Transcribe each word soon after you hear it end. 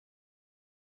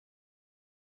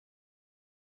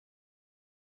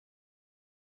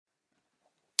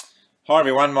Hi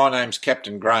everyone, my name's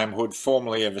Captain Graham Hood,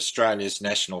 formerly of Australia's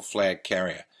national flag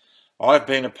carrier. I've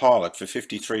been a pilot for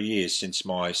 53 years since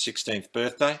my 16th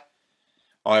birthday.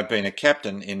 I've been a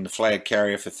captain in the flag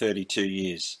carrier for 32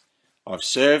 years. I've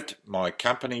served my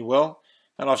company well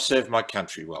and I've served my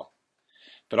country well.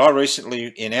 But I recently,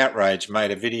 in outrage, made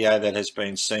a video that has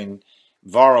been seen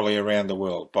virally around the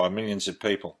world by millions of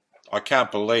people. I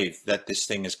can't believe that this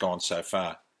thing has gone so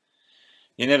far.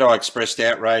 In it, I expressed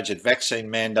outrage at vaccine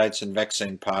mandates and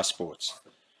vaccine passports.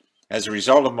 As a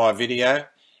result of my video,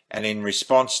 and in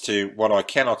response to what I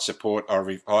cannot support,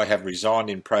 I have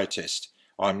resigned in protest.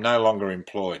 I'm no longer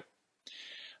employed.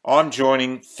 I'm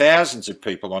joining thousands of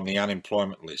people on the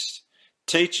unemployment list.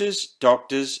 Teachers,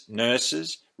 doctors,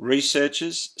 nurses,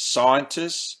 researchers,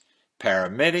 scientists,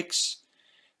 paramedics,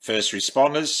 first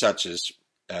responders such as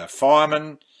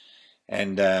firemen,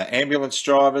 and ambulance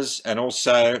drivers, and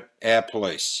also our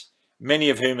police, many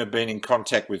of whom have been in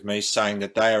contact with me saying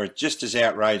that they are just as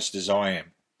outraged as I am.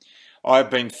 I have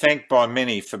been thanked by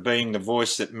many for being the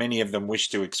voice that many of them wish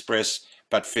to express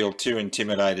but feel too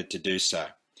intimidated to do so.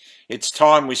 It's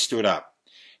time we stood up.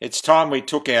 It's time we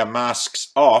took our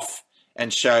masks off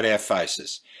and showed our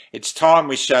faces. It's time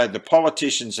we showed the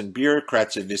politicians and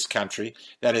bureaucrats of this country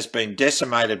that has been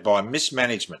decimated by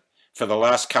mismanagement for the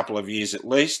last couple of years at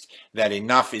least, that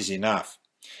enough is enough.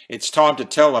 It's time to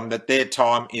tell them that their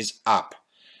time is up,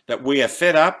 that we are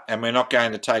fed up and we're not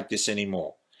going to take this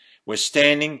anymore. We're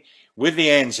standing with the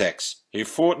Anzacs who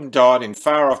fought and died in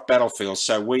far-off battlefields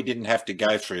so we didn't have to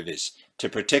go through this, to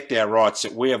protect our rights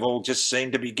that we have all just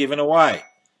seen to be given away.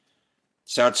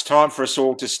 So it's time for us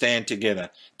all to stand together,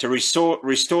 to restore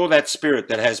that spirit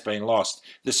that has been lost,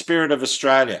 the spirit of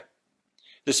Australia.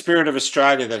 The spirit of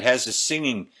Australia that has us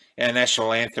singing our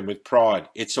national anthem with pride.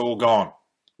 It's all gone.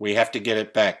 We have to get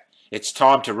it back. It's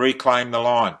time to reclaim the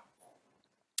line.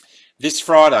 This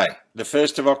Friday, the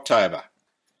 1st of October,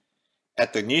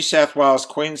 at the New South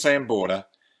Wales-Queensland border,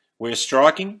 we're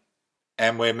striking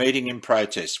and we're meeting in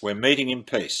protest. We're meeting in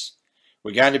peace.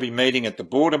 We're going to be meeting at the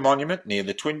Border Monument near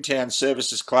the Twin Town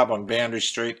Services Club on Boundary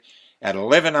Street at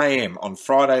 11 a.m. on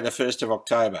Friday, the 1st of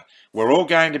October. We're all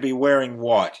going to be wearing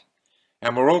white.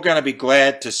 And we're all going to be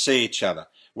glad to see each other.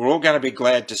 We're all going to be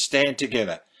glad to stand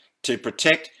together to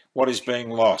protect what is being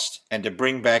lost and to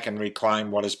bring back and reclaim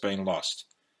what has been lost.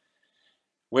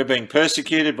 We're being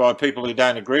persecuted by people who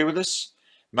don't agree with us.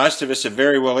 Most of us are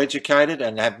very well educated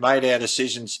and have made our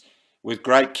decisions with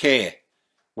great care.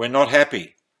 We're not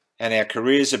happy and our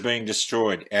careers are being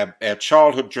destroyed. Our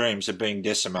childhood dreams are being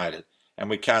decimated and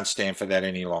we can't stand for that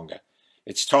any longer.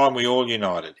 It's time we all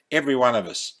united, every one of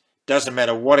us. Doesn't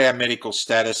matter what our medical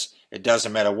status, it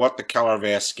doesn't matter what the colour of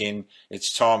our skin,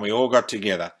 it's time we all got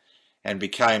together and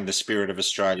became the spirit of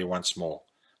Australia once more.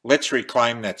 Let's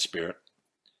reclaim that spirit.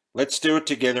 Let's do it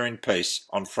together in peace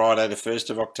on Friday the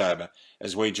 1st of October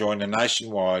as we join the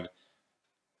nationwide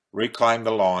Reclaim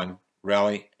the Line,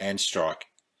 rally and strike.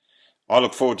 I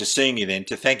look forward to seeing you then,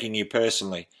 to thanking you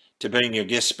personally, to being your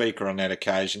guest speaker on that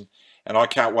occasion, and I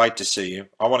can't wait to see you.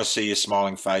 I want to see your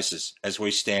smiling faces as we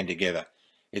stand together.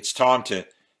 It's time to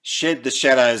shed the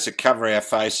shadows that cover our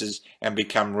faces and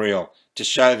become real, to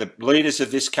show the leaders of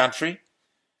this country,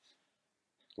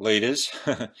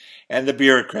 and the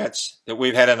bureaucrats that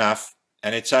we've had enough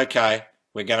and it's okay,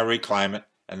 we're going to reclaim it,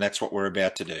 and that's what we're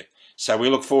about to do. So we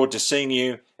look forward to seeing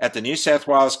you at the New South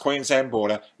Wales-Queensland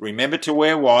border. Remember to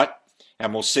wear white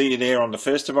and we'll see you there on the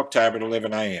 1st of October at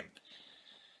 11 a.m.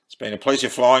 It's been a pleasure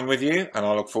flying with you and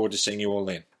I look forward to seeing you all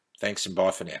then. Thanks and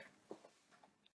bye for now.